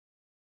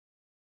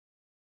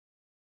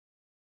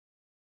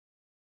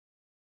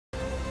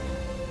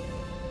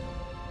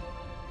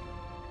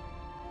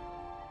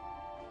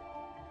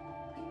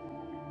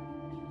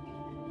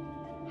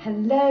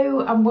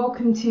Hello and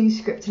welcome to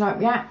Scriptonite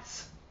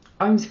Reacts.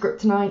 I'm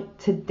Scriptonite.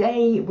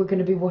 Today we're going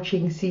to be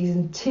watching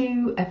season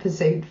 2,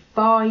 episode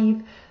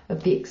 5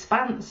 of The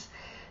Expanse.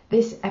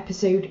 This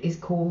episode is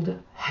called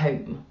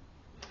Home.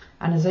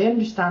 And as I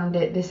understand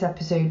it, this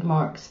episode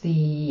marks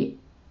the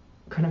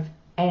kind of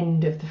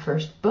end of the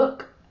first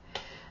book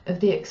of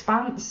The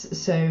Expanse.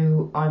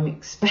 So I'm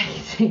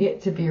expecting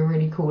it to be a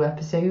really cool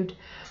episode.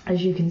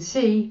 As you can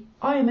see,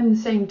 I am in the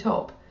same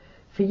top.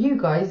 For you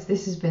guys,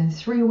 this has been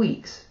 3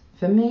 weeks.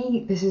 For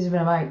me, this has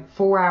been about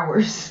 4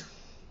 hours.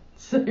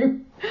 So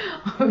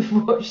I've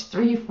watched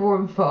 3, 4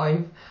 and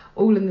 5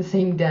 all in the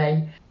same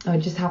day. I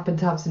just happened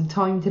to have some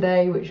time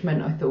today, which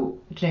meant I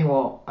thought, do you know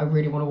what, I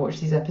really want to watch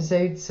these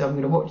episodes, so I'm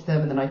going to watch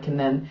them and then I can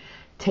then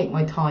take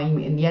my time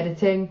in the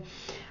editing.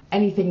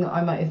 Anything that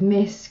I might have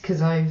missed,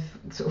 because I've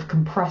sort of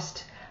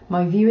compressed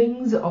my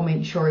viewings, I'll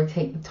make sure I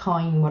take the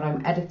time when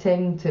I'm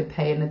editing to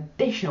pay an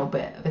additional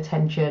bit of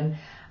attention.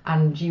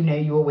 And you know,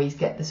 you always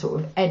get the sort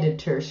of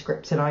editor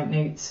Scriptonite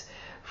notes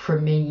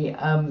from me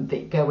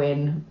that go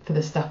in for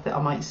the stuff that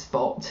I might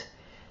spot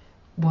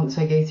once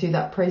I go through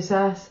that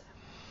process.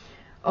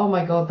 Oh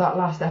my god, that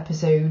last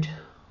episode,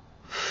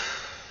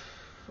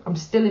 I'm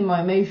still in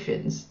my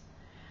emotions.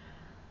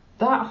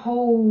 That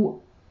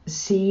whole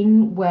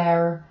scene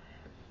where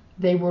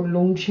they were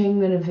launching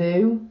the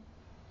Nauvoo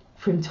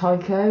from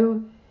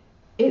Tycho,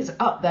 it's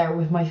up there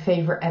with my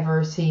favourite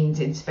ever scenes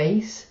in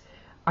space.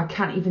 I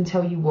can't even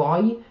tell you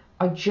why.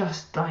 I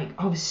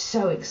was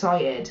so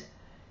excited.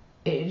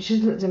 It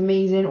just looked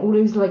amazing. All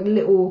those like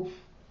little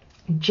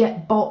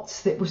jet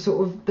bots that were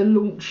sort of the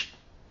launch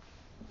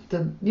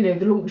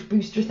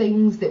booster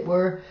things that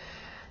were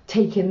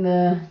taking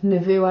the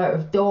Nauvoo out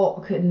of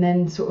dock, and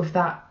then sort of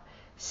that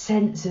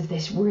sense of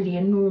this really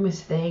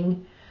enormous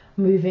thing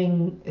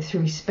moving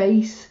through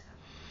space.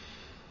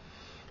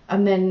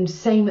 And then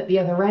same at the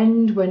other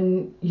end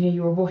when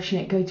you were watching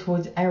it go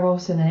towards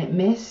Eros and then it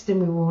missed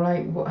and we were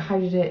like,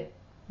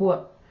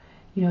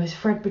 has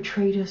Fred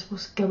betrayed us?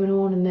 What's going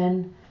on? And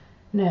then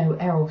no,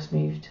 Eros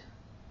moved.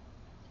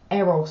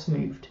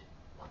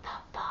 What the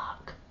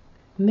fuck?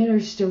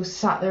 Miller's still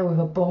sat there with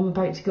a bomb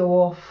about to go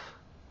off.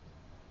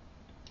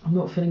 I'm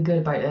not feeling good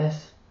about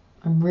this.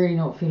 I'm really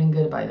not feeling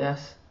good about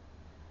this.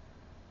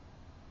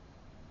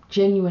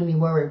 Genuinely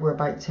worried we're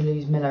about to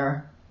lose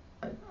Miller.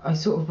 I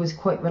sort of was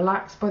quite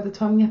relaxed by the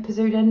time the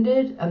episode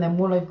ended, and then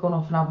while I've gone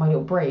off and had my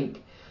little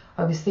break,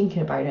 I was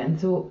thinking about it and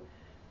thought,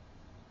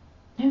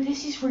 no,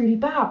 this is really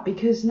bad,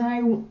 because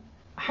now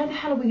how the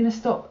hell are we going to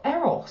stop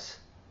Eros?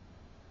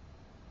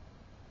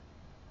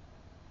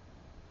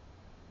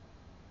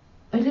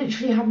 I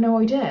literally have no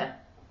idea.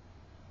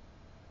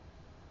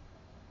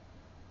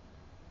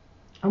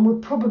 And we're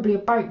probably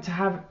about to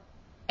have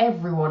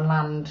everyone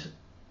land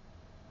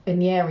in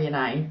the area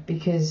now,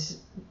 because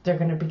they're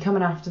going to be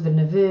coming after the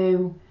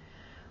Nauvoo.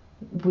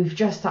 We've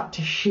just had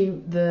to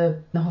shoot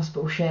the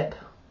hospital ship.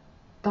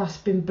 That's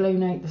been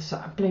blown out the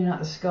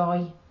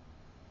sky.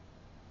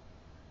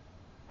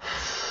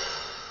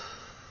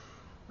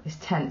 It's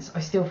tense. I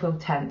still feel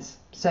tense.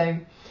 So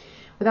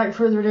without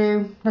further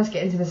ado, let's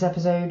get into this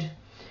episode.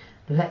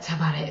 Let's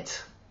have at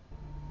it.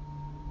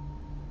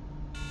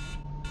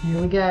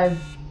 Here we go.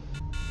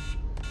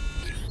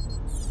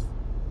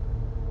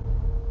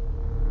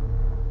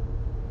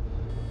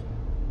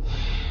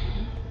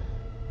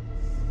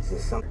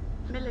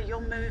 Miller,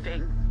 you're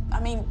moving. I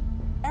mean,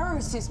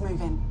 Eros is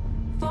moving.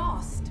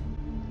 Fast.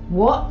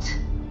 What?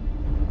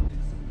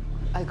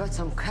 I got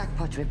some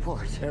crackpot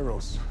report.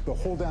 Eros. The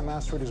whole damn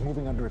asteroid is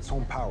moving under its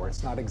own power.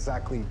 It's not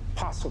exactly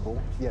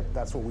possible, yet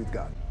that's what we've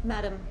got.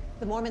 Madam,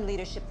 the Mormon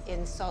leadership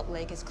in Salt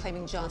Lake is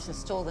claiming Johnson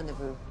stole the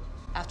Nauvoo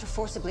after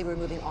forcibly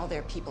removing all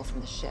their people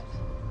from the ship.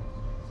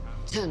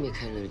 Tell me,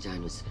 Colonel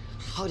Janus,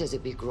 how does a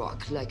big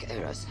rock like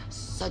Eros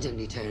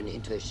suddenly turn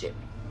into a ship?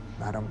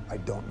 Madam, I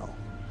don't know.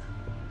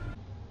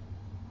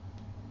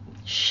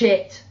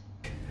 Shit.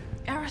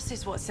 Eros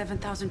is what,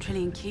 7,000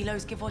 trillion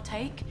kilos, give or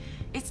take?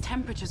 Its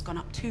temperature's gone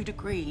up 2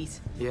 degrees.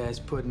 Yeah, it's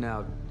putting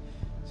out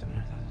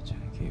 7,000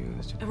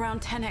 kilos.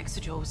 Around 10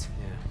 exajoules.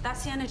 Yeah.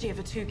 That's the energy of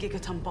a 2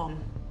 gigaton bomb.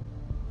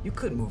 You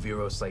couldn't move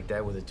Eros like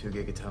that with a 2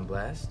 gigaton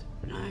blast.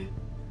 No.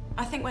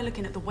 I think we're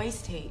looking at the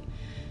waste heat,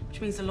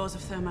 which means the laws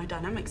of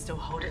thermodynamics still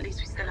hold. At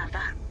least we still have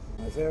that.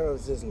 If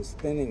Eros isn't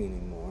spinning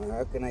anymore,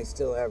 how can I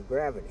still have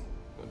gravity?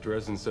 Well,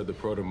 Dresden said the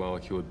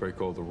proto-molecule would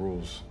break all the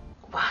rules.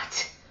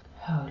 What?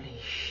 Holy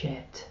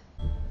shit.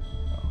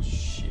 Oh,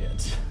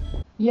 shit.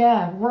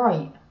 Yeah,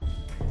 right.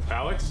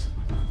 Alex?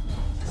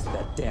 It's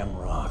that damn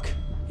rock.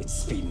 It's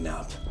speeding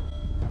up.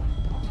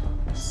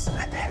 It's in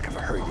a heck of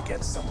a hurry to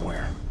get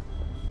somewhere.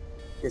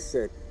 Guess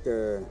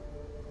that,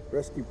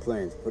 rescue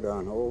plan's put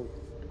on hold.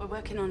 We're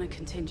working on a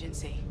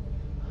contingency.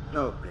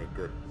 Okay,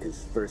 good.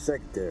 Because for a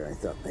sec there, I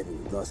thought maybe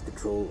we lost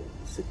control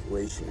of the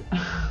situation.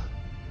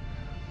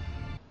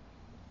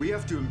 We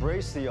have to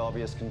embrace the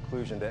obvious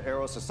conclusion that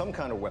Eros is some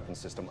kind of weapon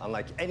system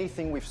unlike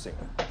anything we've seen.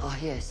 Oh,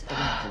 yes, a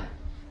weapon.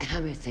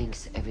 Hammer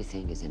thinks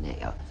everything is an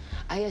AI.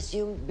 I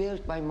assume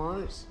built by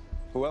Mars?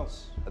 Who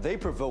else? They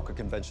provoke a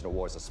conventional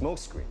war as a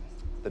smokescreen.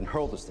 then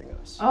hurl this thing at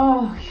us.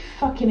 Oh, you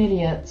fucking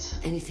idiots.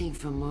 Anything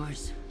from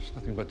Mars? It's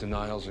nothing but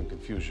denials and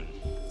confusion.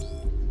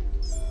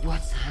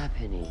 What's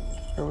happening?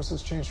 Eros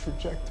has changed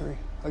trajectory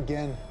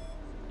again,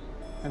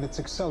 and it's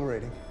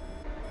accelerating.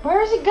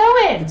 Where is it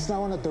going? It's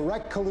now on a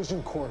direct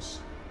collision course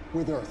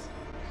with Earth.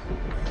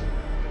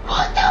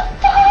 What the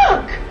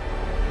fuck?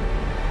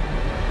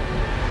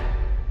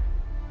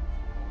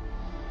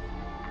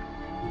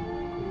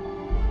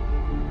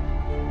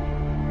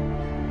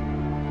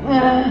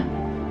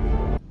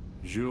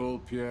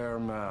 Jules Pierre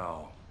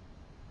Mao.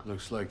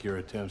 Looks like your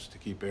attempts to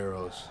keep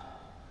Eros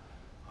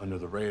under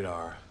the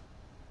radar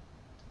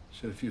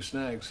set a few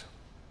snags.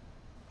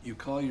 You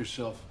call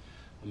yourself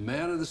a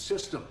man of the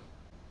system,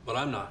 but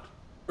I'm not.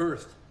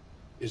 Earth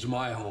is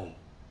my home.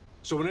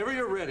 So whenever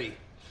you're ready,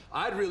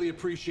 I'd really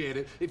appreciate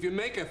it if you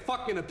make a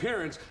fucking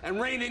appearance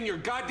and rein in your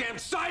goddamn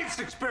science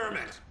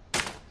experiment.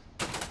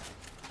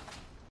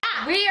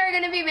 We are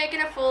gonna be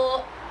making a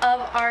fool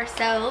of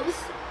ourselves.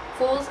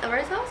 Fools of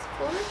ourselves?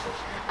 Fool of ourselves?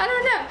 I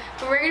don't know.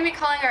 But we're gonna be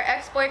calling our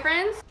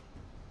ex-boyfriends.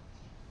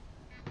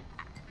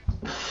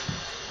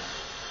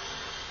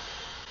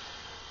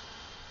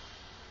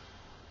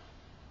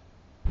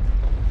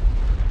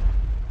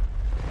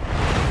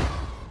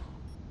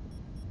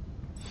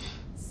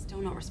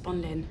 Still not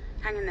responding.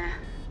 Hang in there.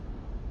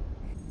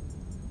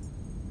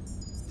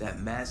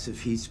 That massive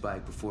heat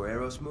spike before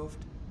Eros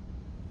moved?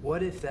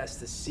 What if that's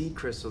the sea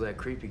crystal that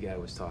creepy guy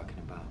was talking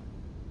about?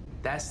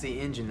 That's the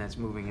engine that's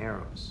moving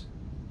Eros.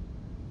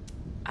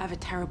 I have a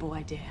terrible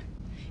idea.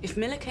 If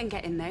Miller can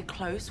get in there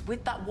close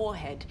with that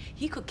warhead,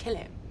 he could kill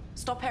it.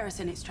 Stop Eros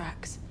in its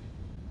tracks.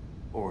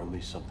 Or at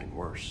least something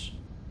worse.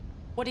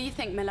 What do you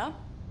think, Miller?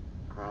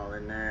 Crawl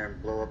in there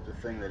and blow up the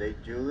thing that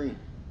ate Julie.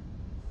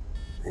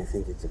 I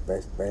think it's the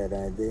best bad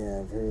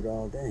idea I've heard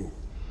all day.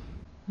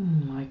 Oh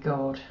my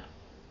god.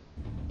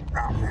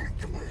 Oh, man,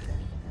 come on.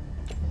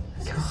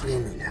 It's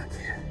raining out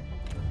there.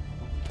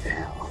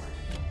 Hell.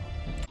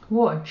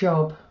 What a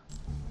job.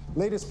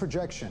 Latest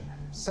projection,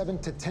 7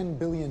 to 10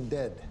 billion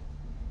dead.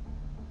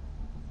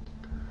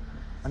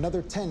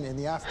 Another 10 in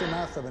the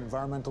aftermath of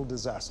environmental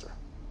disaster.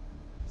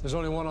 There's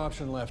only one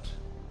option left.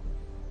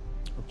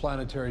 For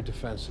planetary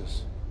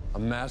defenses. A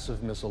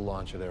massive missile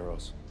launch at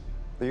Eros.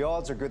 The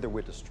odds are good that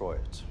we destroy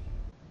it.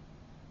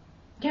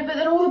 Yeah, but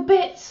then all the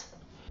bits.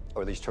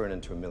 Or at least turn it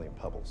into a million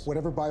pebbles.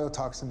 Whatever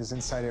biotoxin is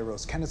inside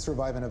Eros, can it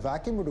survive in a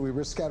vacuum, or do we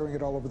risk scattering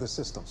it all over the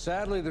system?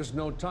 Sadly, there's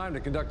no time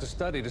to conduct a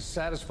study to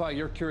satisfy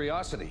your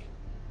curiosity.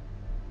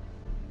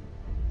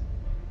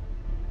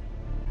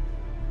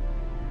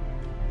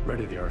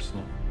 Ready the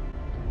arsenal.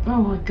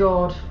 Oh my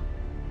god.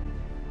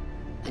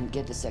 And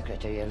get the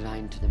Secretary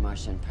aligned to the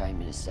Martian Prime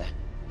Minister.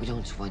 We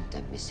don't want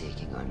them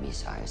mistaking our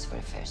missiles for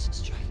a first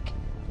strike.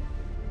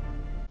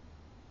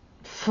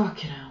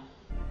 Fucking hell.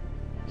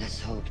 Let's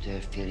hope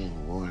they're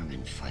feeling warm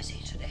and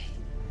fuzzy today.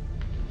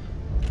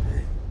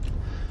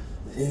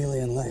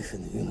 Alien life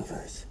in the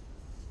universe.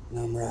 And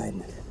I'm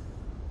riding it.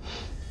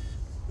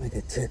 Like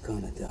a tick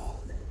on a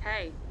dog.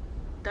 Hey,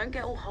 don't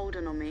get all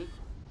holding on me.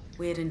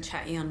 Weird and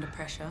chatty under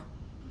pressure.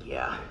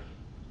 Yeah.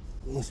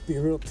 It must be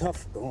real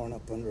tough growing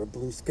up under a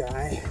blue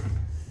sky.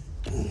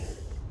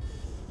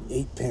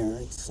 8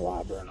 parents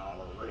slobbering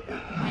all over you.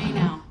 Hey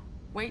now,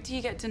 wait till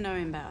you get to know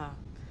him better.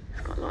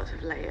 It's got lots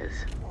of layers.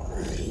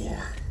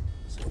 Yeah.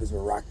 So does a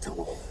rock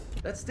tunnel.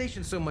 That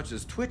station so much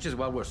as twitches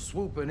while we're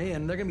swooping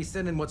in, they're gonna be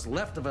sending what's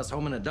left of us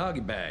home in a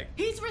doggy bag.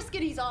 He's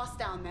risking his ass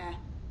down there.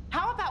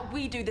 How about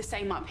we do the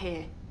same up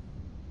here?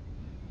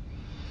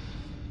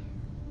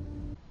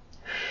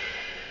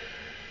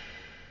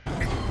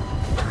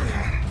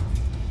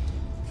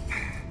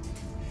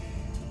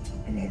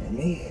 Remember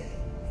me?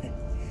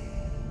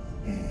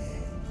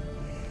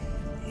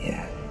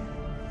 Yeah.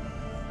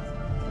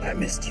 I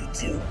missed you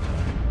too.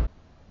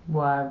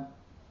 Wow.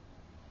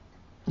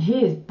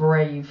 He is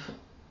brave.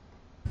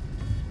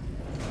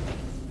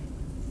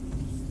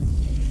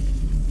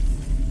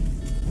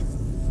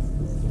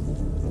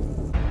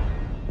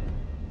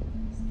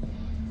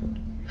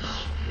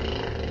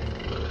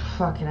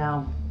 Fucking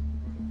hell.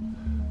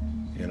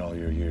 In all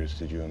your years,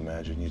 did you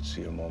imagine you'd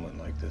see a moment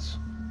like this?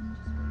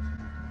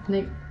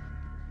 Nick.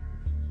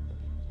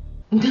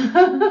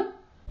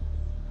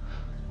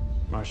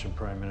 Martian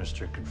Prime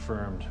Minister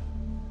confirmed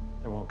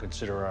they won't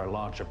consider our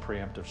launch a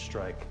preemptive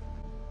strike.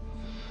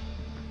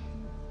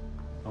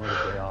 Nor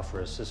did they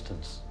offer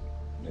assistance.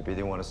 Maybe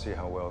they want to see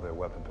how well their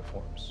weapon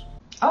performs.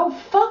 Oh,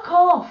 fuck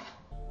off!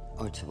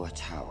 Or to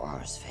watch how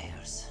ours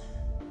fails.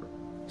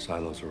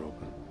 Silos are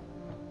open.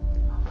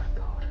 Oh my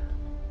god.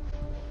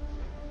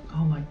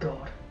 Oh my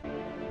god.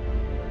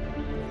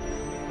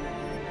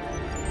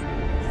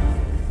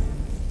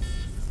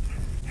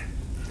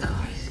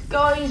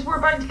 Guys, we're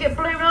about to get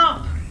blown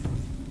up.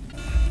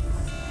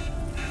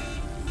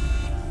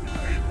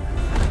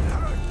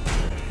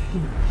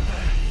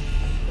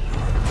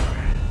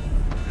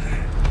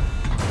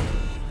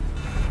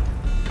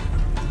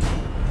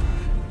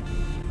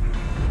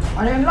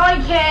 I don't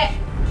like it.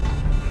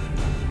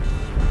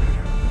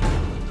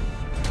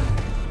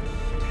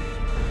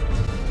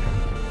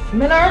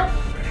 Miller.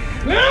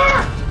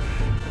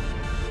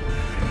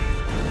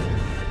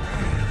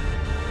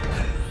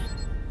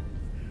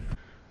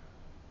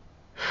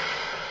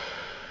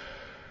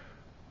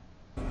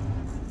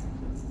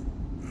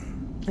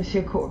 I see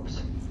a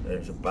corpse.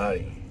 There's a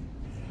body.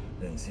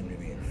 Doesn't seem to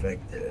be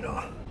infected at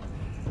all.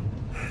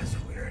 That's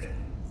weird.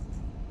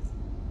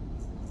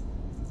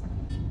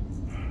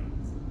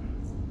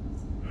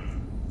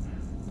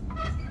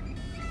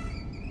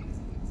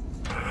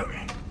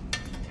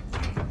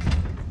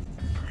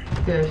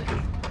 Good.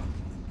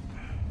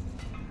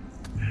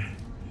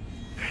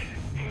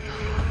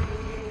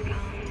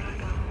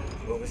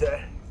 What was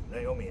that?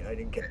 Naomi, I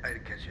didn't catch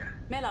you.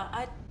 Miller,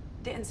 I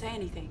didn't say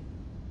anything.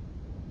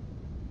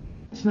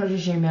 It's not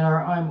just you,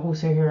 Miller. I'm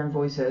also hearing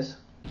voices.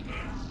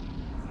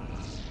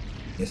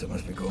 Guess I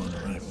must be going the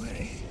right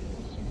way.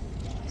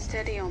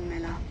 Steady on,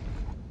 Miller.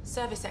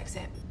 Service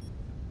exit.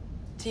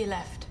 To your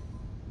left.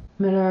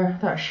 Miller,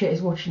 that shit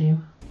is watching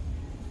you.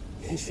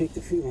 Can't shake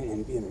the feeling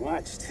I'm being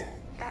watched.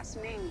 That's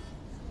me.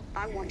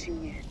 I'm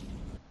watching you.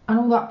 And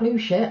all that blue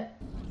shit.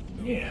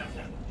 Yeah,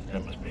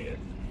 that must be it.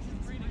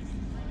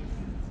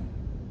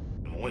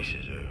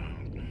 Voices are...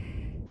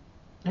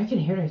 I can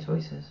hear those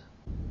voices.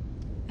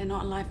 They're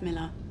not alive,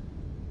 Miller.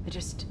 They're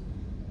just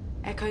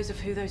echoes of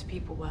who those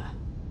people were.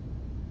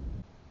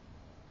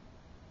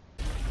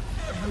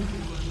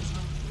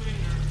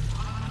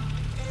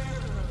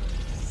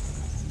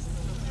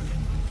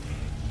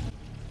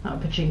 That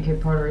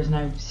pachinko parlor is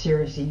now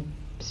seriously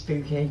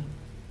spooky.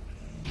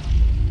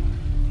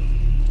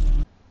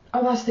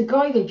 Oh, that's the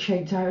guy they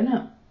choked out, isn't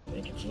it? I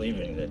think it's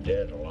leaving the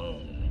dead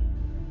alone.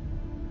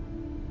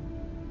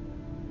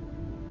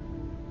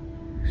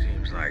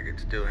 Seems like it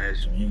still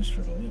has some use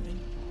for the living.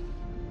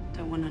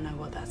 Don't want to know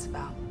what that's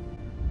about.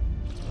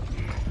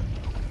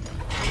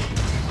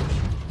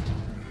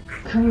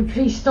 Can we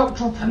please stop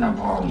dropping the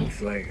bomb?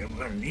 Looks like I'm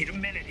gonna need a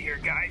minute here,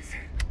 guys.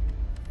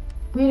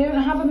 We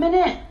don't have a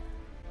minute.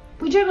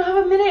 We don't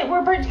have a minute. We're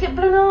about to get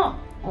blown up.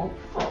 Oh,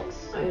 fuck's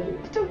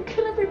sake. Don't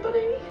kill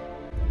everybody.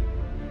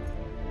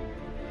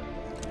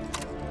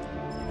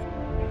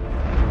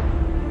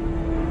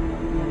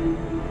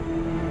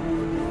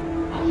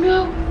 Oh,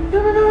 no.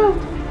 No, no, no, no.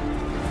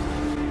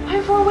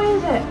 How far away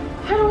is it?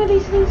 How long are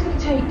these things going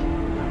to take?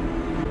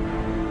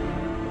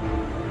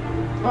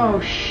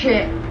 Oh,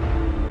 shit.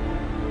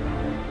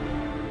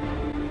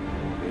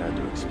 We had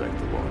to expect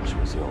the launch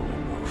was the only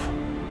move.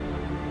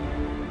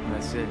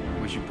 That's it.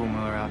 We should pull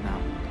Miller out now.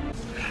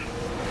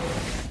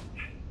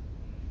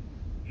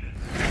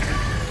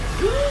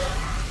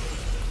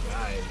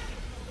 Guys,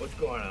 what's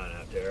going on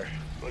out there?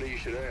 Funny you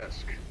should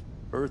ask.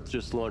 Earth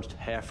just launched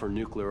half her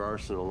nuclear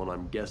arsenal, and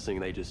I'm guessing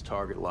they just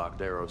target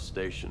locked Arrows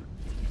Station.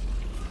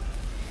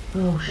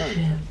 Oh, shit.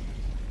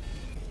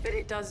 But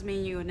it does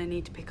mean you're gonna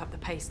need to pick up the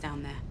pace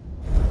down there.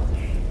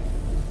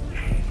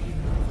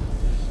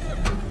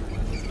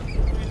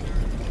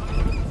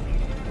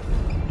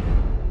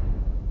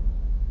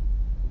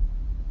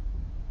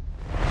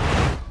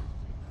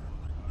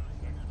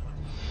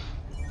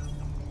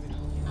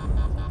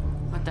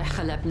 What the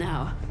hell up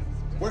now?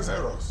 Where's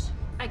Arrows?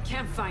 I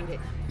can't find it.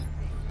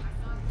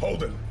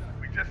 Holden.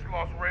 We just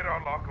lost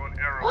radar lock on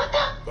Arrows. What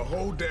the? The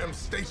whole damn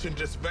station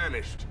just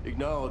vanished.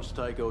 Acknowledged,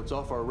 Tycho. It's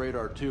off our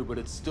radar too, but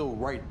it's still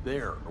right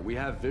there. We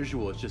have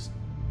visual, it's just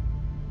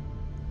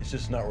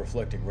not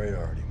reflecting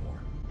radar anymore.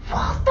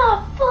 What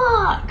the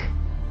fuck?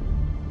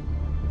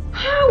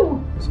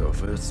 How? So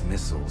if Earth's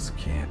missiles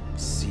can't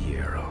see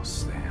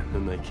Arrows,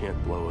 then they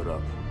can't blow it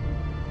up.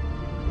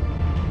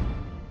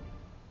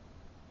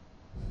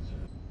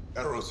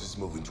 Arrows is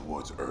moving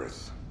towards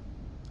Earth.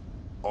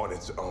 On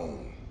its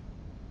own.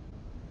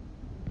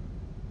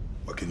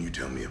 What can you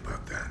tell me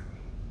about that?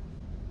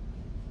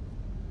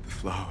 The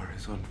flower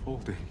is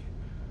unfolding.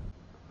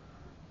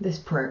 This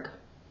prick.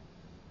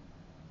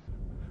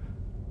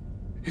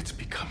 It's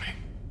becoming.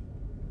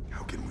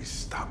 How can we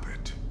stop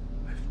it?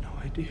 I have no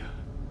idea.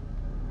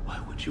 Why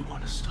would you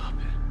want to stop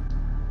it?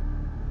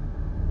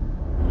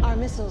 Our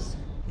missiles.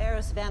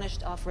 Eros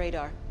vanished off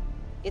radar.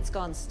 It's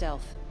gone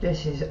stealth.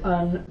 This is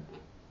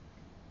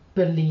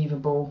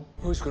unbelievable.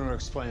 Who's going to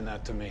explain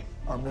that to me?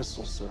 Our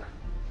missiles, sir.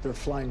 They're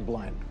flying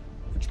blind,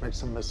 which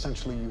makes them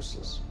essentially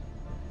useless.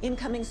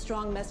 Incoming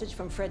strong message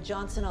from Fred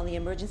Johnson on the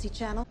emergency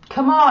channel.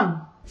 Come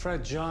on.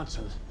 Fred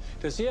Johnson.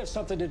 Does he have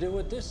something to do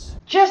with this?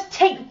 Just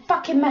take the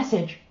fucking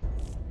message.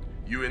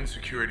 UN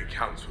Security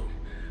Council.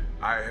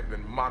 I have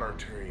been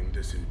monitoring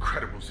this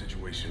incredible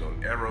situation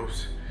on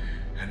Arrows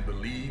and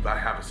believe I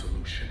have a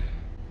solution.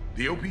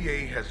 The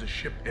OPA has a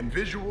ship in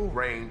visual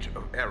range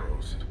of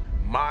Arrows.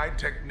 My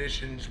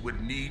technicians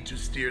would need to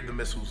steer the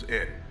missiles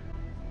in.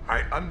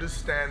 I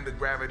understand the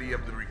gravity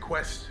of the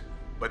request,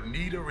 but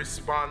need a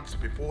response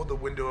before the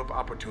window of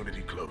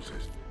opportunity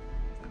closes.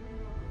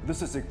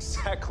 This is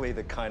exactly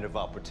the kind of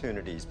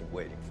opportunity he's been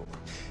waiting for.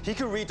 He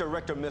can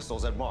redirect our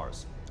missiles at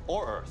Mars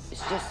or Earth.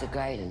 It's just the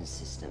guidance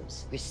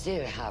systems. We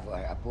still have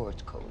our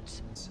abort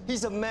codes.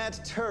 He's a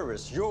mad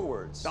terrorist, your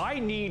words. I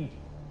need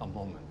a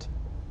moment.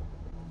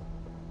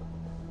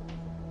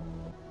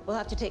 We'll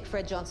have to take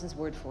Fred Johnson's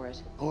word for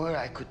it. Or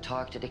I could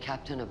talk to the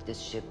captain of this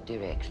ship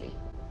directly.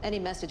 Any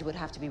message would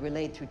have to be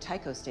relayed through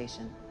Tycho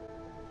Station.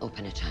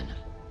 Open a channel.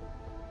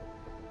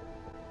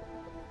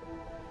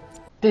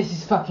 This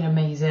is fucking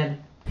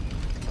amazing.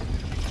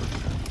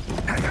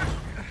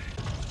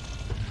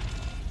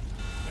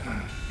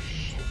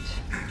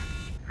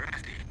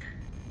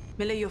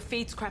 Miller, your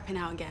feed's crapping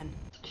out again.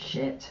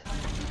 Shit.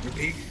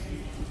 Repeat.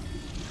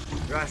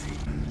 Rossi.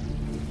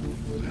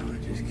 Well, I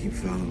just keep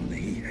following the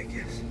heat, I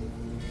guess.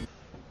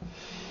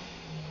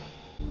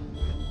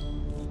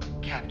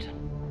 Captain,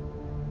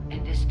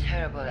 in this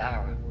terrible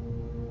hour,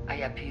 I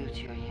appeal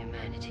to your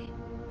humanity.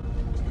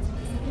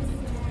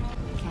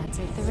 Can't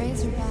take the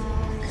razor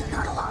back. They're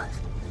not alive.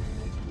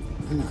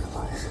 They're not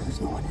alive.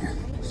 There's no one here.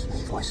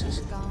 There's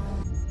voices.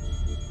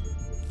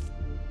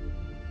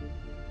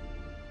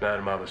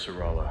 Madam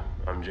Avasarala,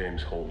 I'm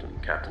James Holden,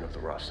 captain of the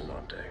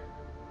Rocinante.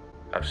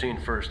 I've seen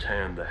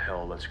firsthand the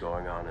hell that's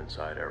going on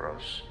inside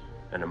Eros,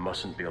 and it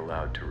mustn't be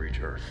allowed to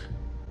reach Earth.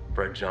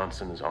 Fred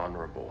Johnson is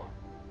honorable.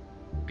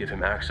 Give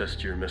him access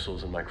to your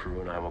missiles and my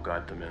crew and I will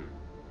guide them in.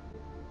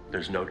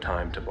 There's no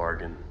time to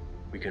bargain.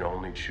 We can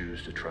only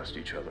choose to trust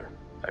each other.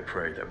 I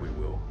pray that we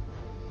will.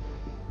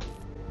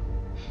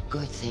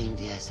 Good thing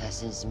the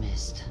assassins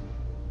missed.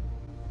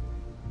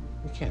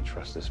 We can't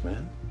trust this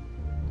man.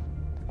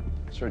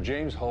 Sir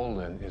James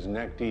Holden is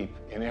neck deep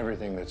in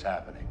everything that's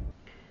happening.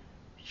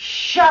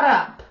 Shut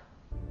up!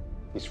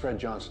 He's Fred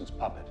Johnson's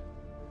puppet.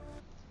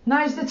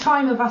 Now's the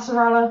time,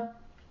 Avasarala.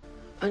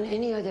 On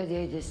any other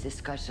day, this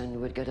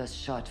discussion would get us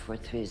shot for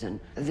treason,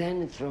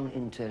 then thrown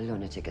into a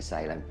lunatic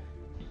asylum.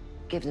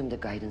 Give them the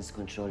guidance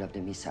control of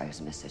the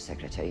missiles, Mr.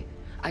 Secretary.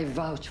 I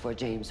vouch for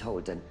James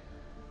Holden.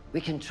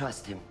 We can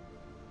trust him.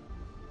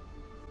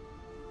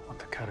 What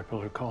the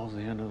caterpillar calls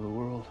the end of the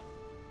world,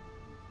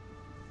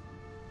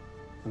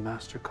 the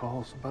master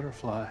calls the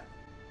butterfly.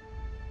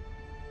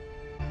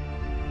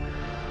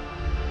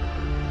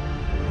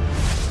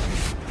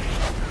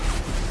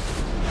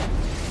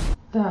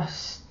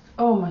 That's...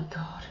 oh my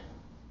god.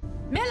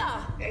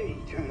 Miller! Hey,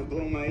 trying to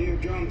blow my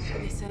eardrums?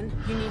 Listen,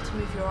 you need to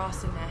move your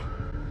ass in there.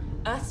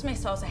 Earth's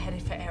missiles are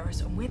headed for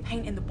Eros, and we're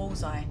painting the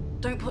bullseye.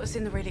 Don't put us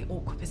in the really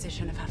awkward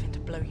position of having to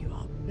blow you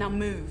up. Now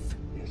move.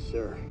 Yes,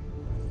 sir.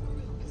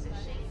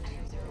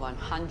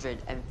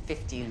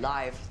 150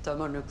 live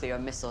thermonuclear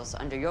missiles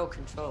under your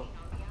control.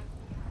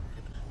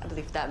 I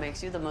believe that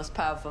makes you the most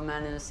powerful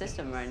man in the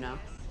system right now.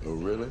 Oh,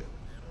 really?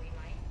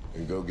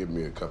 And go get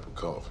me a cup of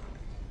coffee.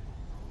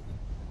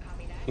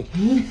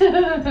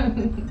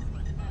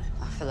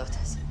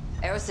 Philotas,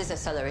 Eros is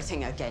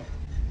accelerating again.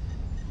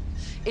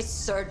 It's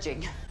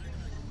surging.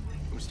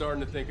 I'm starting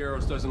to think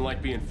Eros doesn't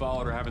like being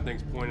followed or having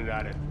things pointed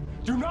at it.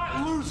 Do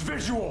not lose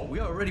visual!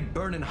 We already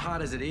burning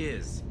hot as it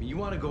is. I mean, you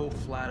want to go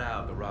flat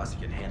out, the Rossi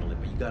can handle it,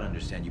 but you gotta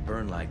understand, you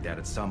burn like that,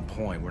 at some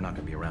point, we're not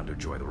gonna be around to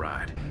enjoy the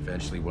ride.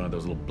 Eventually, one of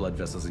those little blood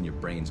vessels in your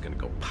brain's gonna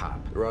go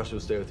pop. The Rossi will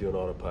stay with you on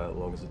autopilot as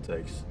long as it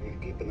takes. You're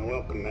keeping the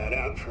welcome mat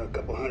out for a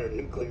couple hundred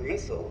nuclear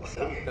missiles,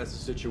 huh? That's the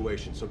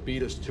situation, so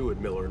beat us to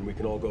it, Miller, and we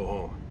can all go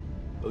home.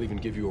 I'll even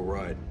give you a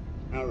ride.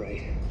 All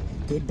right.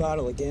 Good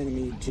bottle of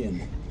Ganymede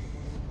gin.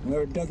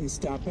 Whoever doesn't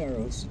stop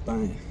Eros is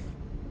buying.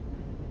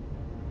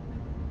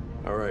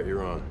 All right,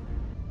 you're on.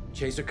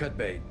 Chaser cut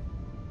bait.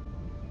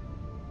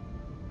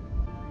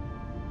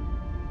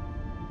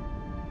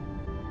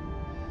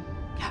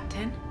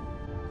 Captain?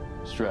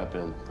 Strap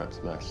in, prep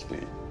to max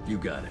speed. You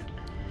got it.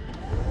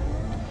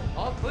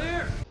 All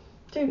clear!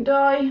 Don't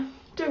die.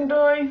 Don't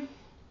die.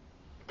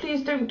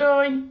 Please don't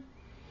die.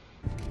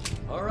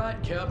 All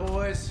right,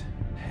 cowboys.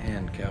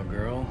 And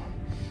cowgirl.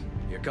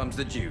 Here comes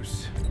the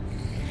juice.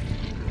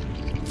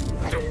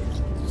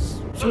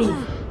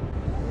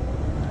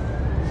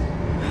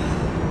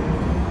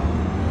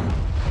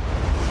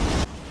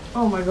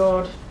 Oh my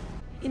god.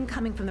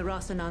 Incoming from the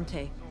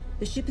Rocinante.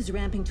 The ship is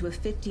ramping to a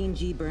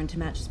 15G burn to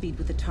match speed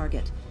with the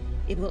target.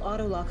 It will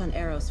auto-lock on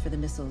Eros for the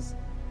missiles.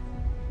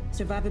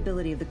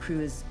 Survivability of the crew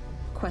is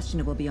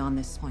questionable beyond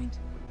this point.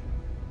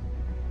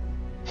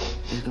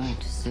 You're going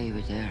to stay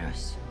with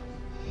Eros,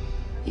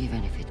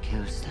 even if it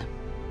kills them.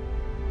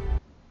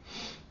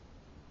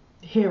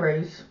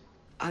 Heroes.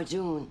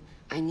 Arjun,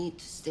 I need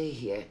to stay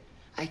here.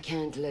 I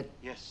can't let...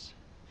 Yes,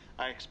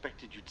 I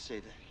expected you'd say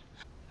that.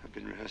 I've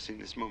been rehearsing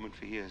this moment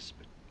for years,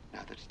 but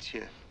now that it's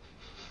here,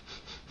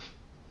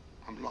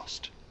 I'm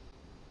lost.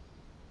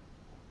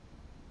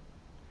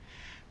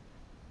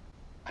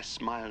 I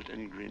smiled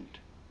and grinned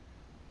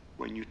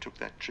when you took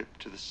that trip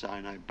to the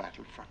Sinai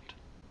battlefront.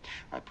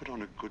 I put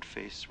on a good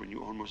face when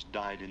you almost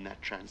died in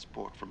that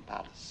transport from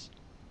Palace.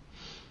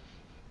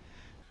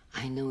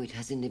 I know it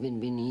hasn't even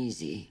been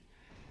easy.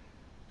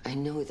 I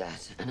know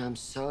that, and I'm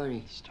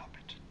sorry. Stop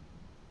it.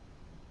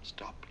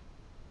 Stop.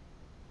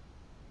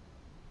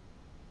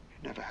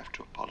 You never have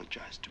to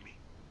apologize to me.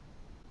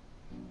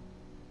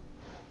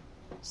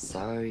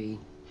 Sorry.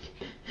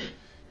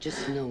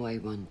 Just know I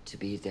want to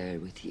be there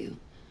with you.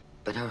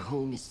 But our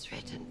home is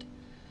threatened.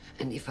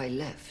 And if I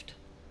left,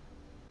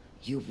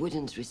 you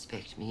wouldn't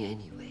respect me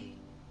anyway.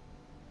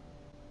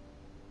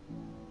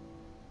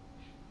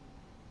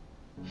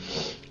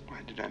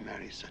 did I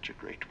marry such a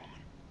great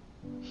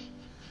woman?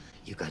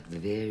 You got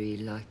very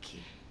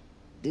lucky,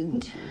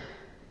 didn't you?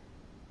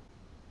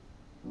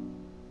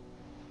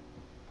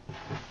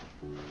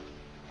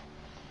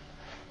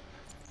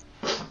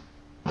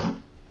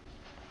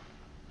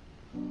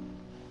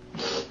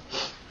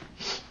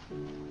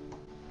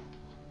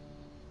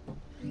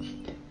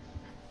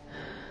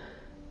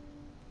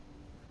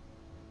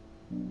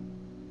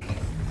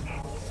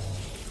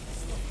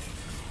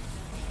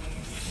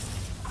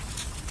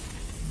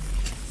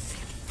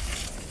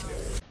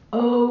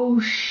 Oh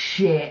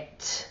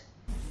shit.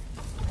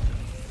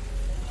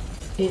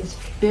 It's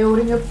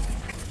building up.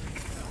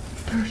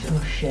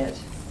 Oh shit.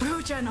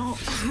 Real general,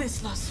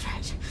 this last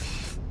stretch.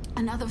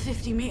 Another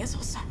 50 meters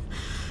or so.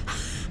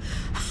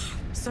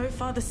 So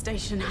far, the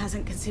station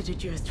hasn't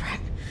considered you a threat.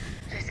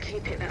 Just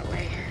keep it that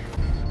way.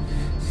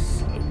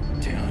 Slow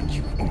down,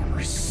 you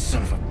ornery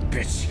son of a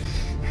bitch.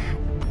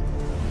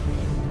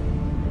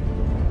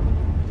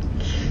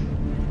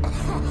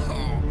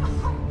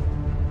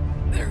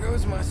 There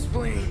goes my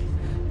spleen.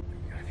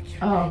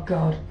 Oh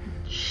god.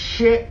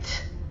 Shit.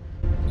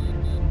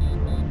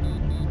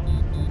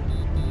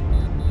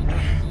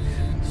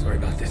 Sorry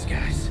about this,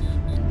 guys.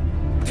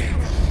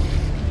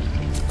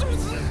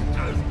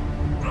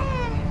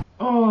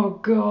 Oh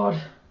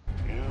god.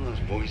 You know those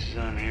voices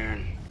I'm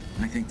hearing?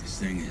 I think this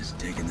thing is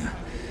taking the,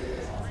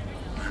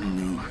 I don't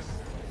know,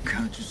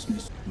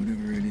 consciousness,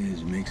 whatever it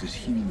is, makes us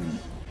human.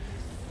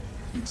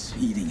 It's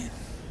eating it,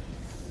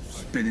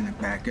 spitting it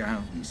back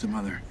out in some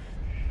other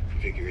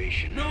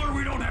Configuration. Miller,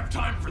 we don't have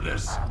time for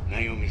this.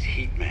 Naomi's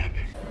heat map.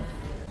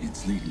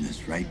 It's leading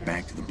us right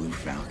back to the Blue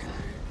Falcon.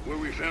 Where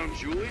we found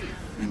Julie?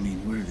 I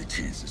mean, what are the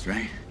chances,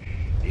 right?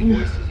 The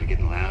voices are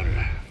getting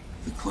louder.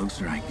 The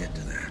closer I get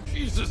to that.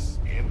 Jesus!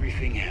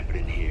 Everything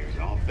happening here is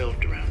all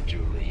built around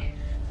Julie.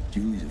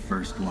 Julie's the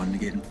first one to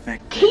get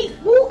infected.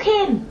 Keep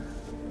walking!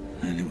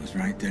 And it was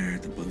right there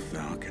at the Blue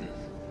Falcon.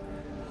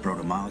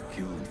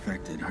 Protomolecule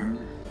infected her.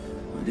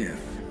 What if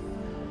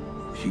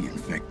she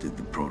infected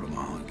the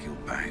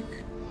protomolecule back?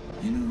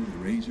 You know, the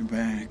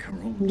Razorback, her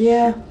old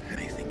Yeah. ship.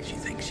 I think she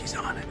thinks she's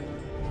on it.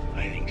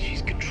 I think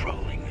she's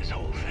controlling this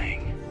whole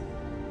thing.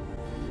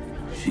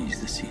 She's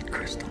the seed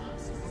crystal.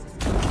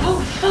 Oh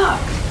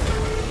fuck!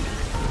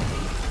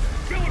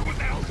 Miller, what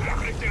the hell's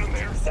happening down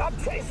there? Stop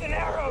chasing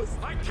arrows!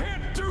 I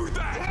can't do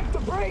that! Tap the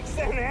brakes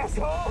then,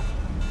 asshole!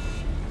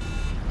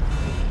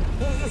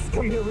 This is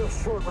gonna be a real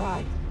short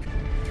ride.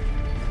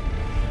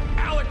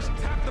 Alex,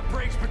 tap the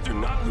brakes, but do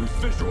not lose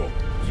visual.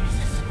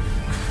 Jesus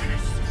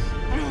Christ.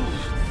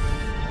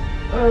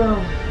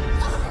 Oh.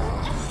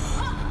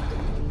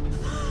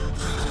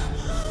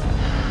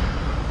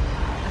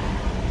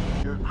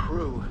 Your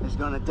crew is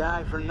gonna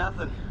die for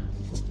nothing.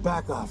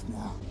 Back off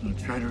now. I'll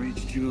try to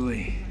reach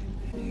Julie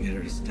and get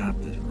her to stop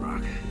this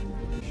rock.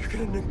 You're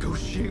gonna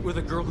negotiate with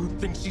a girl who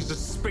thinks she's a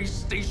space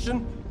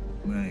station?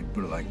 Well, you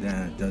put it like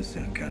that, it does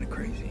sound kind of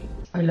crazy.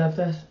 I love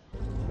this.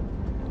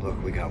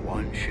 Look, we got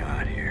one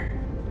shot here.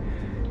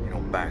 You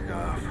don't back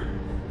off.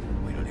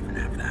 We don't even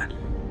have that.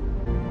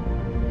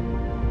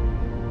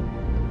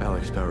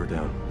 Alex, power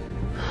down.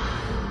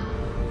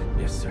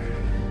 Yes, sir.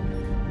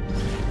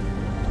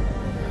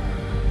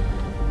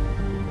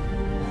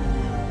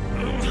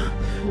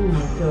 Oh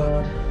my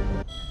god.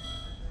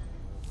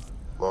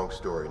 Long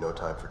story, no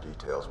time for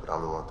details, but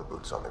I'm the one with the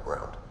boots on the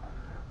ground.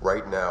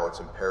 Right now, it's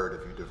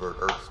imperative you divert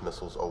Earth's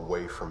missiles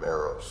away from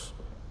Eros.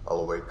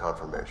 I'll await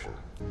confirmation.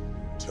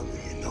 Tell me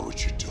you know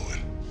what you're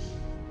doing,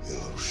 you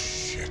little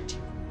shit.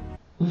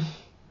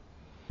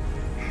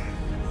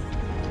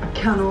 I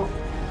cannot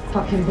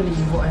fucking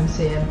believe what I'm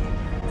seeing.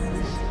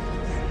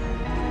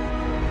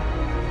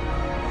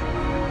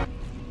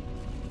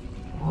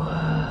 Whoa.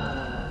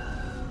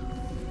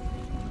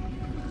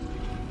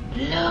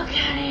 Look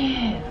at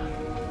it!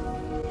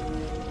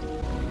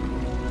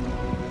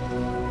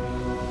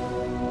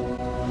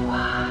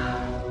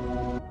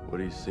 Wow. What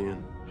are you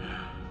seeing?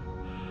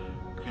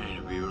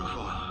 Kinda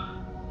beautiful.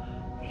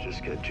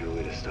 Just get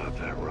Julie to stop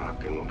that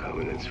rock and we'll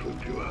come in and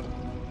swoop you up.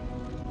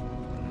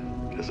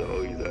 Guess I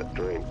owe you that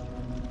drink.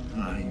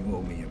 You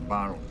owe me a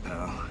bottle,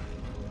 pal.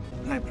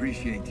 I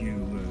appreciate you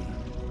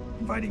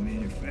inviting me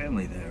and your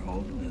family there,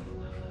 Holden.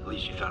 At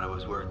least you thought it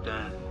was worth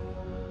that.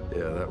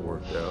 Yeah, that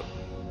worked out.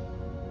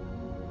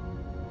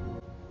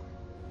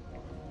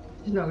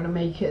 He's not gonna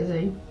make it, is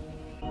he?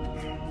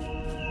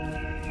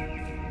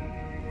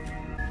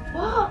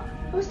 What?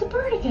 Where's the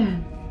bird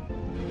again?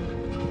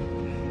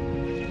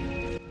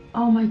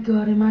 Oh my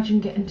god, imagine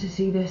getting to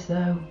see this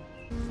though.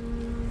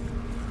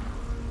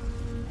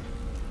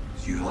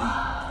 Julie?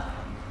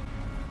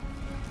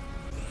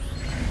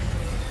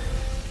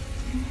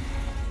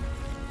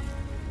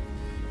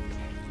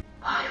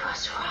 I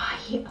was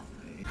right.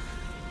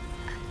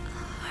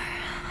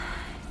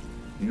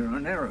 You're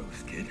on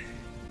Eros, kid.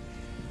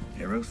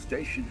 Eros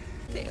Station.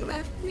 They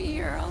left me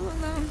here all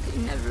alone. They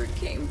never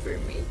came for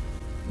me.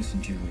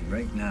 Listen, Julie,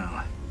 right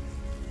now,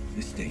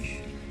 this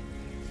station,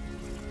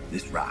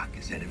 this rock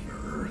is headed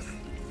for Earth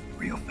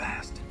real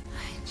fast.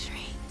 I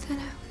dreamed that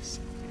I was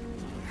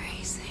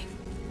racing.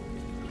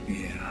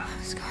 Yeah. I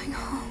was going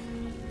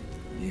home.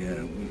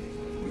 Yeah,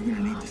 we're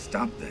gonna need to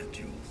stop that,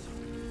 Jules.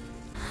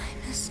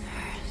 I miss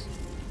Earth.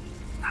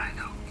 I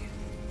know.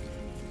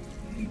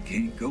 You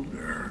can't go to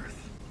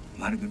Earth.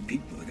 A lot of good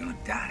people are gonna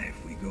die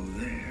if we go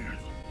there.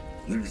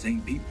 They're the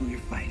same people you're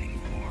fighting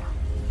for.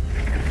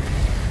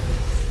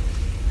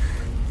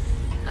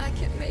 I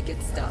can make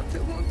it stop.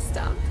 It won't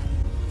stop.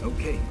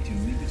 Okay,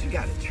 Julie, but you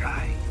gotta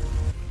try.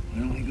 Why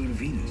don't we go to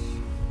Venus?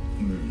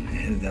 We're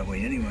headed that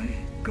way anyway.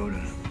 Go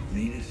to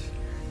Venus.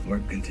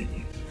 Work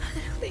continues. I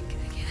don't think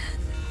I can.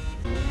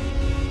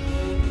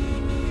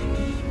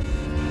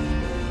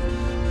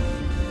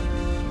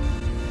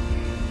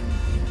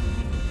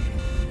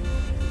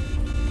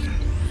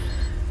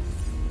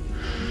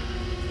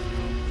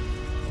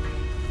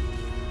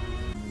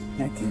 I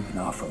came an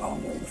awful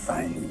long way to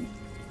find you.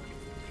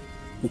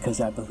 Because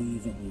I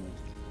believe in you.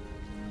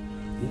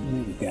 You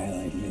need a guy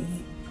like me.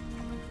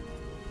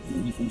 You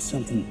need from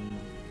something.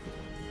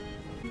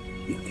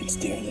 You can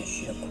steer this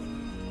ship.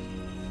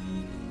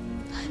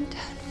 I'm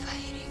done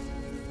fighting.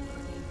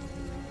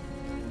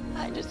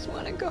 I just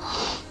want to go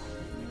home.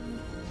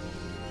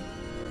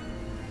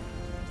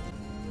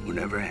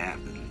 Whatever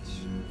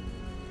happens,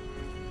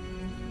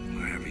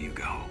 wherever you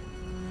go,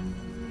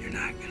 you're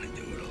not gonna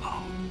do it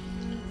alone.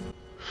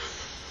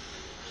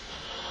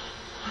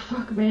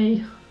 Fuck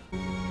me.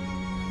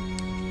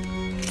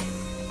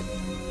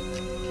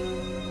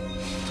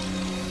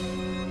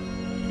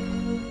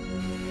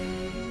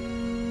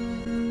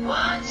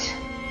 What?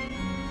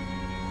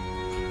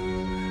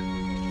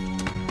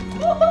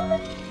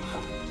 What?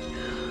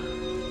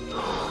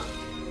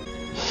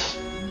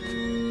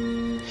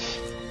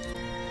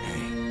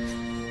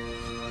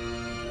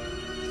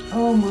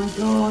 Oh my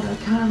god, I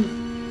can't.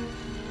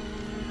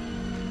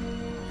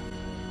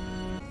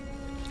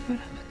 What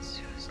happens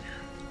to us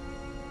now?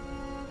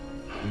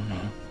 I don't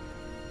know.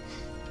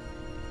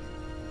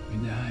 We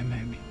die,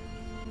 maybe.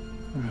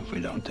 Or if we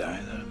don't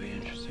die, that'll be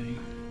interesting.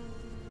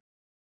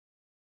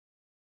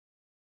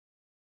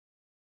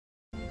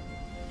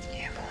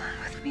 You belong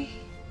with me.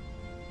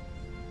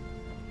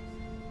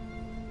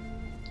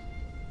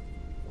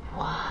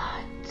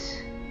 What?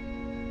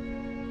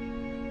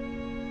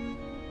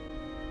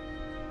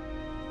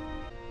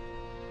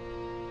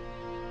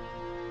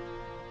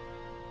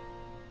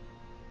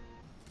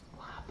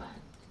 What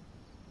happened?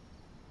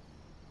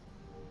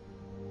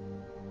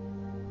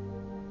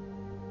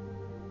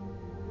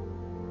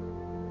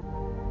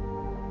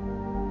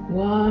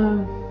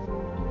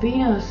 Wow.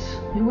 Venus.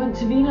 He went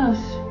to Venus.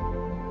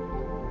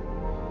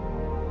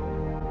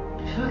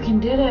 He fucking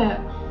did it.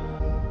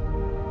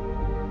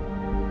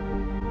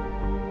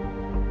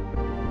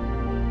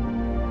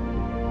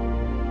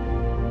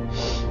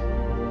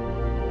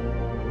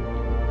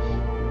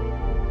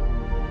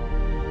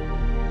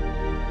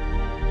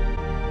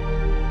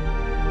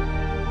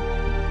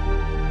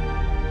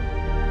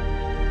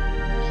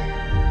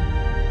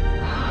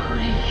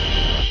 Holy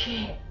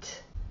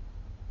shit.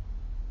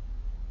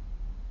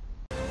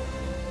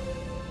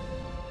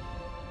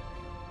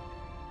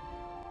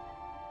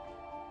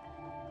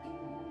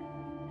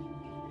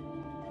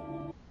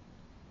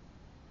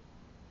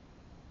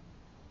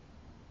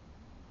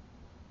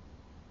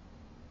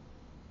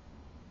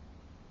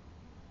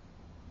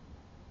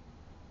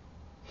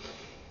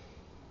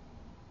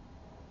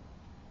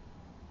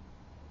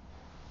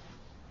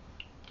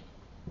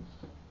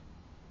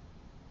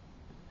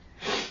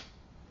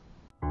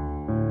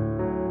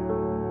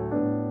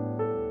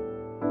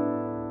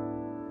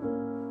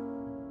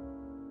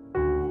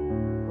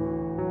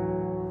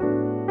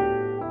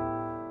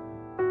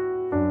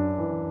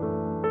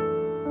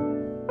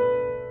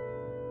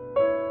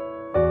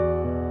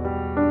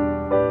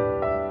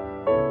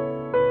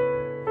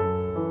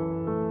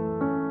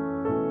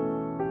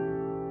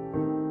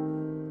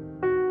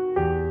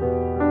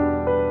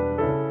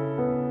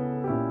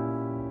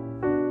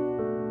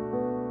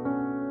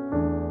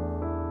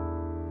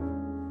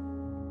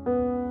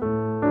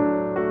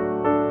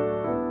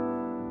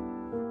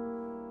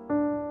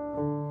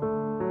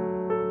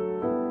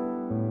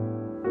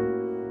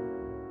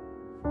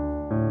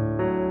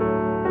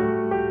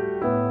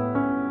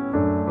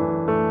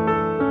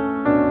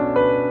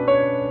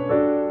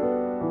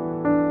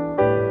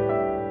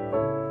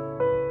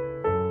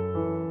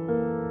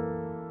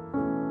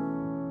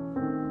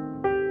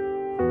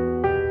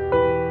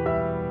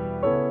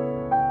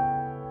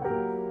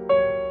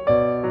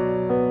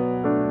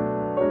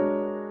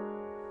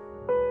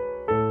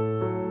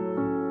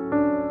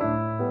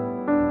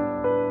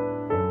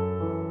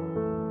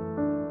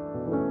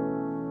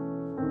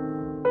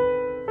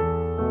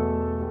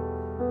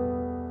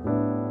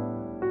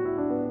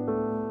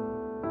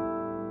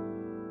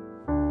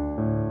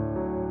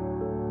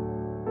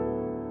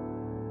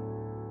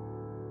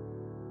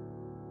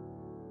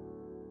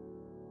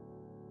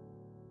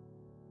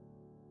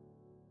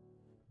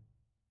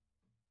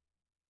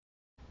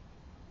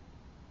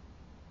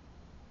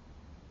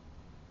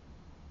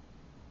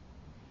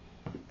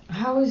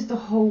 How is the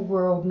whole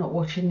world not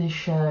watching this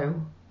show?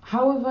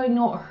 How have I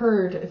not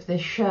heard of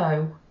this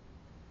show?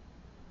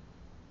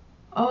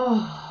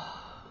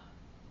 Oh,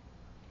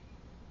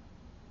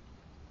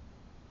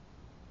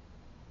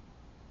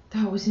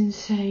 that was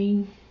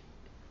insane.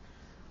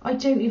 I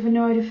don't even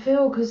know how to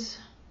feel, because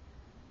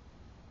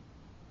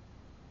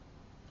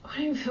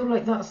I don't feel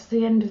like that's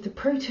the end of the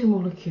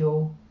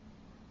proto-molecule.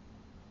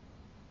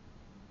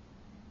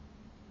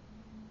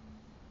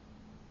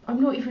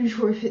 I'm not even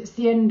sure if it's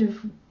the end of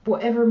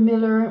whatever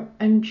Miller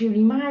and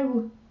Julie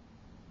Mao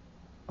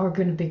are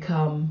going to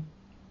become.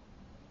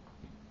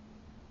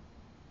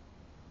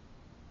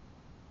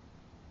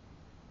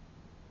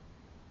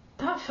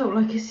 That felt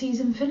like a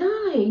season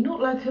finale, not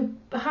like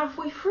a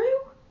halfway through.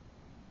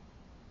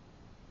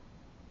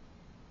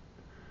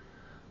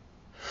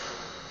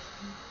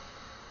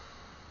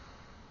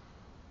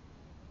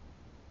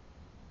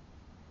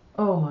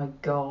 Oh my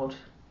god.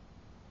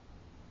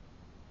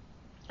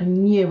 I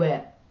knew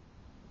it.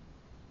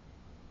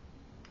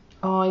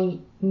 I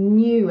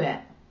knew it.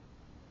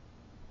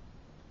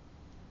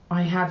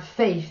 I had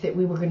faith that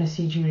we were going to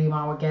see Julie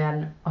Mao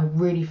again. I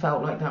really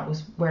felt like that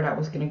was where that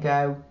was going to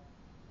go.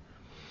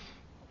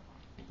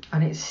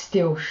 And it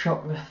still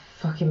shocked the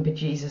fucking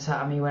bejesus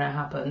out of me when it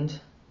happened.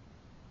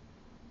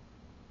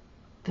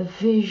 The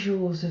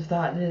visuals of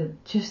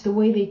that, just the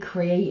way they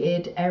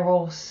created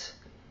Eros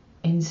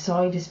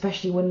inside,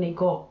 especially when they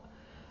got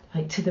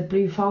like to the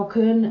Blue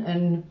Falcon,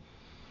 and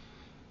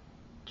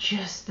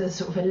just the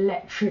sort of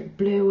electric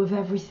blue of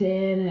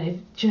everything, and it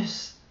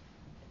just,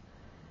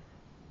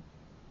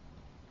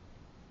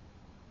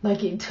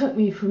 like, it took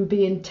me from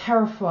being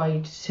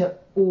terrified to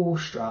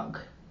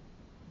awestruck.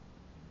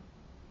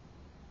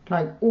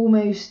 Like,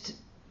 almost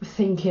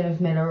thinking of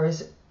Miller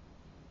as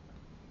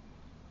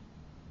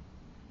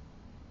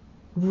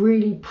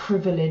really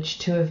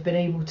privileged to have been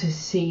able to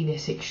see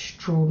this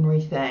extraordinary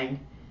thing.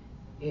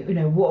 You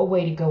know, what a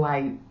way to go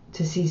out,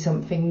 to see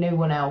something no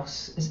one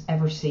else has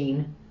ever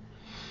seen.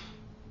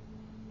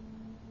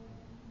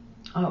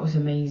 Oh, it was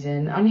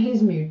amazing. And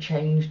his mood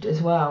changed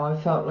as well. I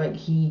felt like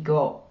he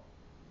got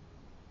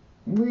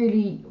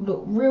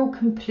real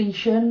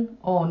completion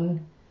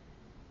on,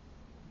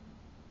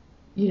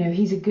 you know,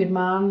 he's a good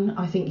man.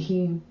 I think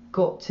he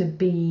got to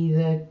be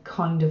the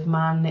kind of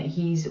man that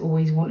he's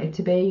always wanted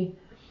to be.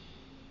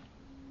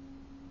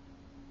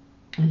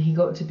 And he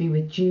got to be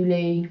with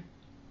Julie,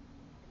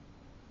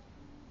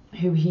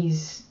 who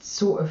he's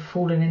sort of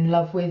fallen in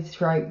love with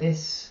throughout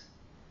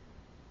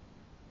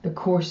the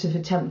course of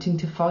attempting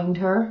to find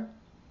her.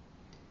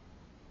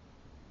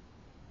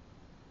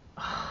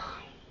 I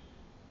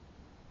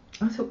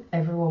thought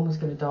everyone was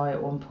going to die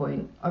at one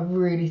point. I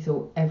really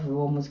thought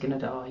everyone was going to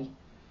die.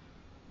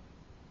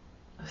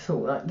 I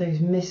thought that those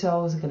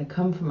missiles are going to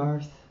come from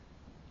Earth.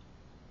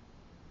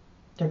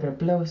 They're going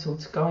to blow us all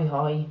sky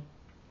high.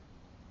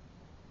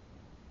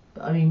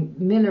 But I mean,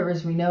 Miller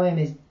as we know him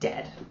is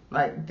dead.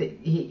 Like,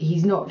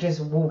 he's not just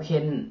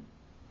walking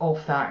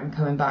off that and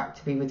coming back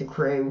to be with the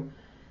crew.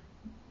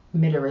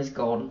 Miller is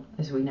gone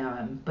as we know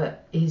him.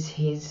 But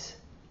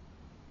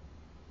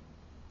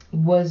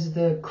was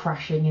the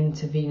crashing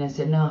into Venus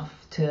enough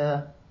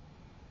to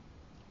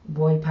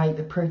wipe out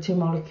the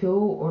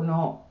proto-molecule or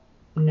not?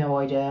 No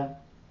idea.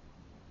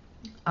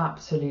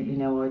 Absolutely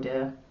no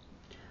idea.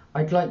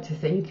 I'd like to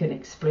think an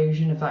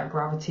explosion of that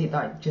gravity,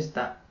 like just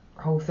that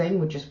whole thing,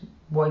 would just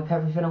wipe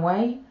everything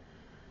away.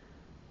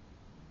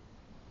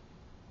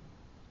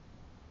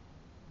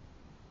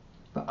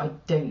 But I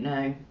don't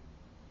know.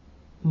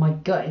 My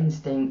gut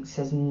instinct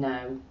says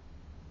no.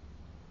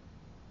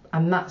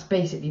 And that's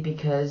basically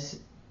because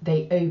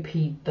they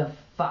OP'd the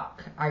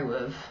fuck out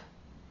of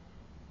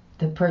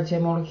the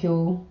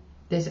proto-molecule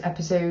this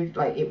episode.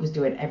 Like, it was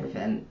doing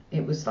everything.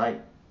 It was like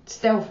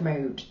stealth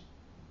mode.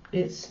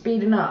 It's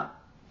speeding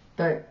up.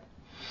 But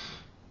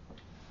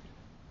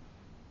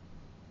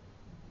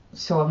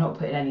so I'm not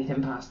putting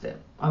anything past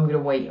it. I'm going to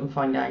wait and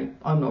find out.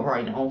 I'm not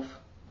writing it off.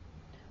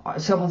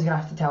 Someone's going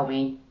to have to tell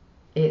me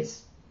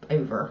it's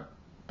over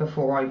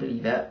before I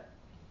believe it.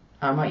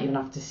 I might even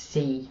have to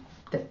see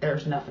that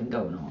there's nothing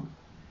going on.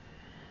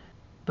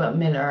 But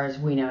Miller, as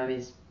we know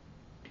him,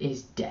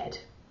 is dead.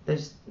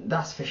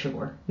 That's for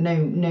sure.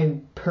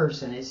 No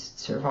person is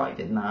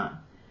surviving that.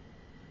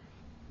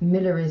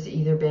 Miller has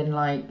either been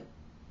like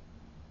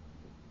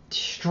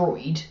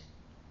destroyed,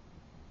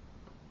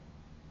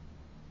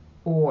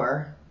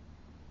 or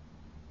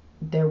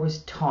there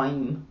was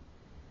time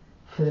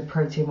for the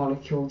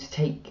proto-molecule to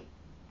take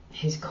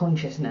his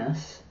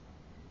consciousness,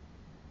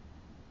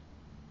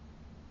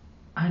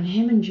 and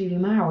him and Julie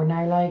Mao are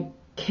now like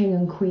king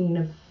and queen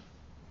of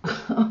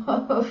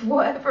of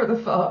whatever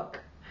the fuck.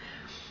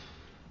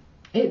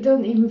 It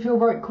doesn't even feel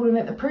right calling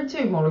it the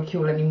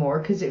proto-molecule anymore,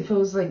 because it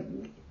feels like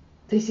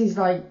this is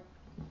like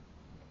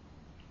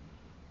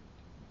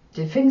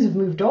things have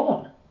moved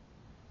on.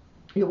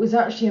 It was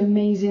actually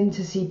amazing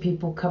to see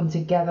people come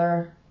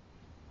together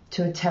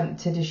to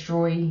attempt to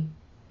destroy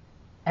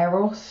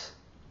Eros.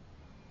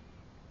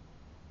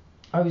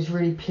 I was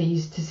really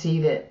pleased to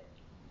see that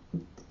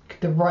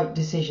the right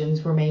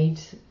decisions were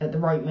made at the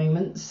right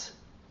moments,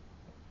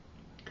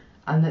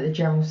 and that the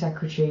General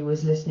Secretary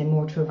was listening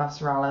more to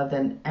Avasarala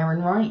than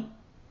Aaron Wright.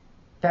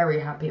 Very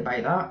happy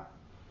about that.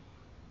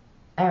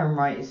 Aaron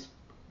Wright is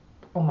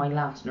on my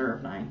last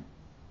nerve now.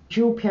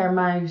 Jean-Pierre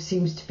Mao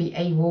seems to be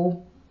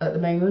AWOL at the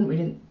moment.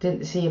 We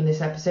didn't see him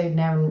this episode, and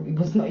Aaron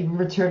was not even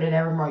returning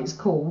Aaron Wright's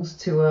calls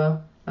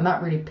to and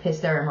that really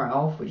pissed Aaron Wright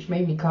off, which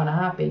made me kind of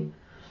happy.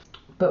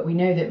 But we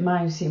know that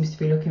Mao seems to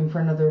be looking for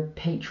another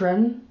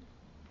patron.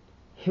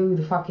 Who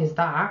the fuck is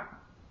that?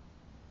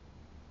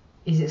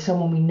 Is it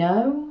someone we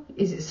know?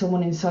 Is it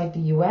someone inside the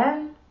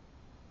UN?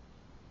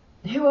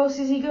 Who else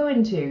is he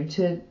going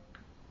to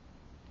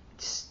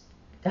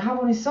have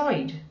on his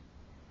side?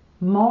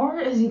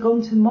 Mars? Has he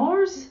gone to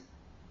Mars?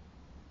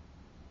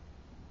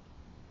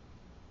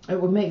 It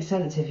would make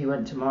sense if he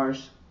went to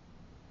Mars.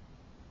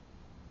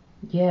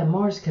 Yeah,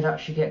 Mars could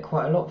actually get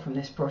quite a lot from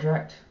this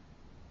project.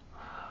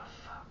 Oh,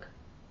 fuck.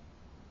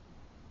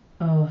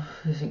 Oh,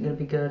 this isn't going to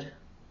be good.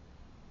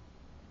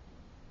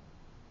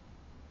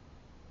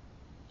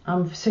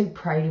 I'm so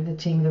proud of the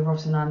team of the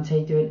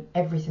Rocinante doing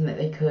everything that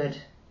they could.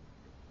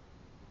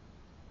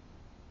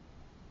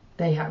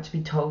 They had to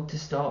be told to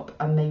stop,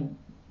 and they,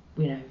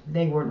 you know,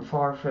 they weren't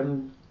far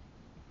from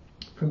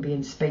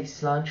being space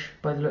sludge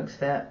by the looks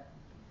of it.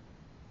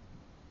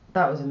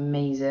 That was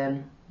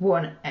amazing.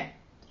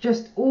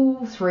 Just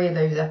all three of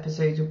those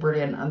episodes were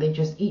brilliant, and they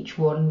just, each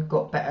one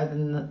got better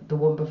than the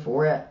one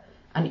before it,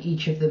 and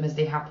each of them, as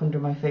they happened, are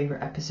my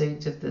favourite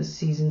episodes of the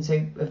season,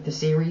 of the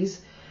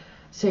series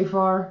so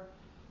far.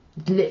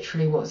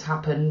 Literally what's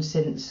happened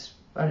since,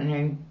 I don't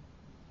know,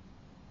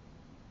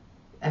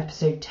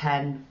 episode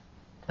 10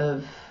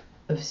 of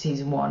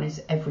season 1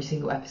 is every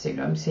single episode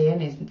I'm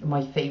seeing is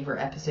my favourite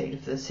episode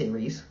of the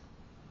series,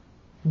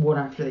 one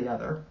after the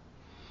other.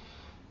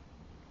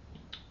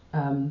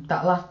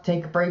 That'll have to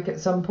take a break at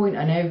some point,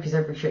 I know, because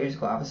every show's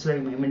got to have a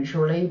slow moment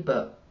surely,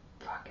 but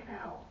fucking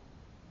hell.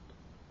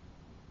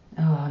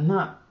 Oh, and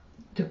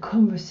the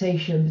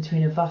conversation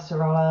between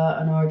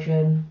Avasarala and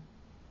Arjun.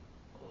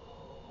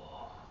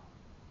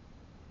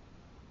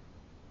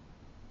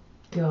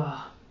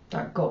 God,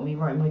 that got me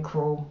right in my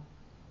crawl.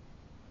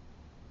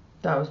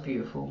 That was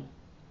beautiful.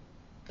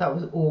 That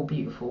was all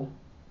beautiful.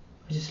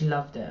 I just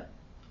loved it.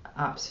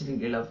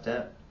 Absolutely loved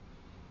it.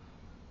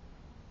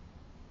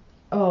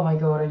 Oh my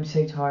god, I'm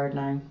so tired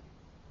now.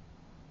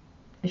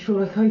 I feel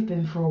like I've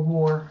been for a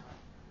war.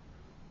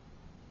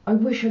 I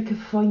wish I could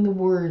find the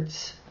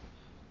words.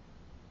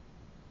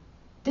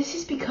 This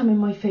is becoming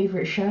my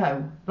favourite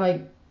show.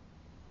 Like,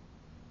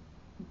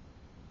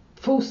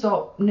 full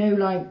stop, no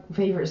like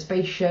favourite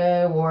space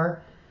show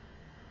or...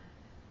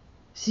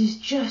 This is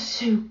just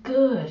so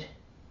good.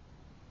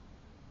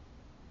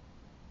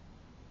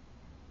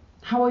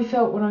 How I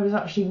felt when I was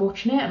actually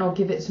watching it, and I'll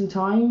give it some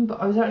time,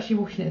 but I was actually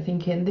watching it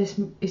thinking, this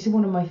is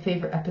one of my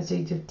favourite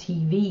episodes of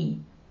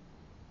TV.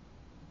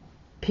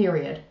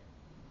 Period.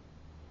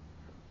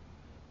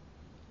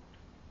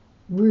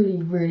 Really,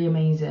 really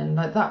amazing.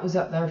 Like, that was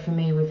up there for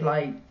me with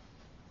like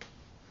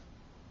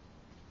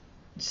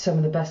some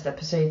of the best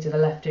episodes of The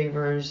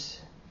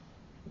Leftovers,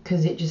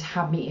 because it just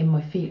had me in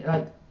my feet.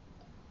 Like,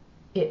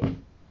 it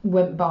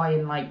went by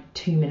in like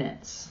 2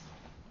 minutes.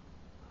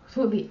 I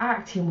thought the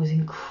acting was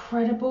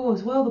incredible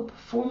as well. The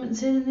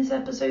performances in this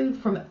episode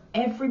from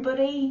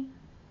everybody.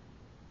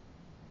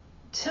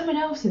 Something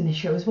else in this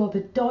show as well.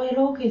 The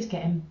dialogue is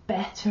getting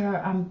better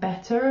and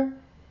better.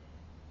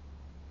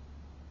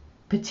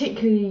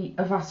 Particularly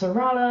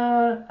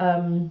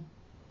Avasarala,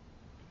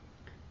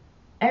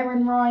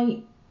 Aaron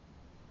Wright.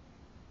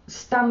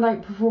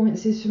 Standout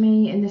performances for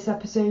me in this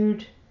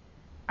episode.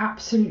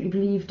 Absolutely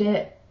believed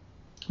it.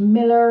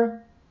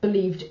 Miller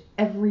believed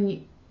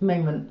every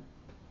moment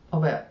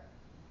of it.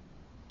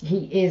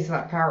 He is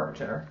that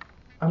character.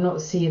 I'm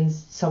not seeing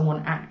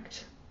someone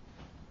act.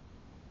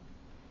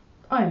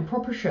 I am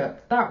proper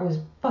shook. That was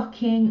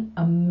fucking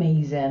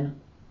amazing.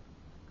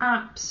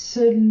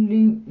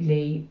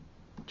 Absolutely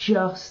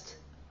just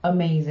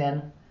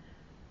amazing.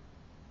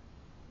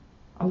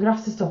 I'm going to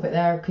have to stop it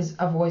there, because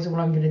otherwise all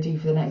I'm going to do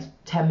for the next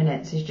 10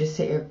 minutes is just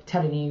sit here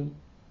telling you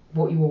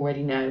what you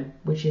already know,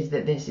 which is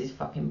that this is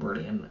fucking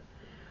brilliant.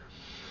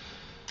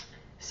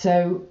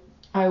 So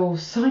I will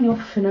sign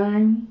off for now.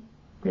 I'm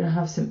going to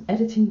have some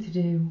editing to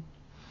do.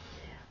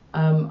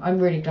 I'm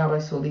really glad I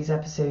saw these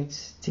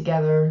episodes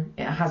together.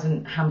 It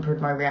hasn't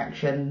hampered my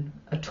reaction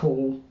at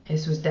all.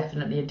 This was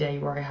definitely a day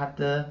where I had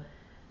the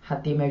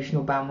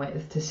emotional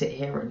bandwidth to sit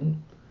here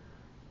and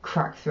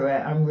crack through it.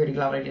 I'm really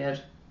glad I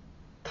did.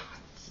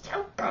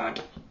 So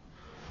good.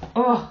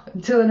 Oh,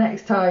 until the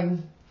next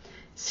time,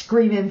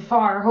 screaming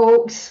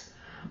firehawks.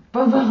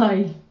 Bye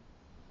bye.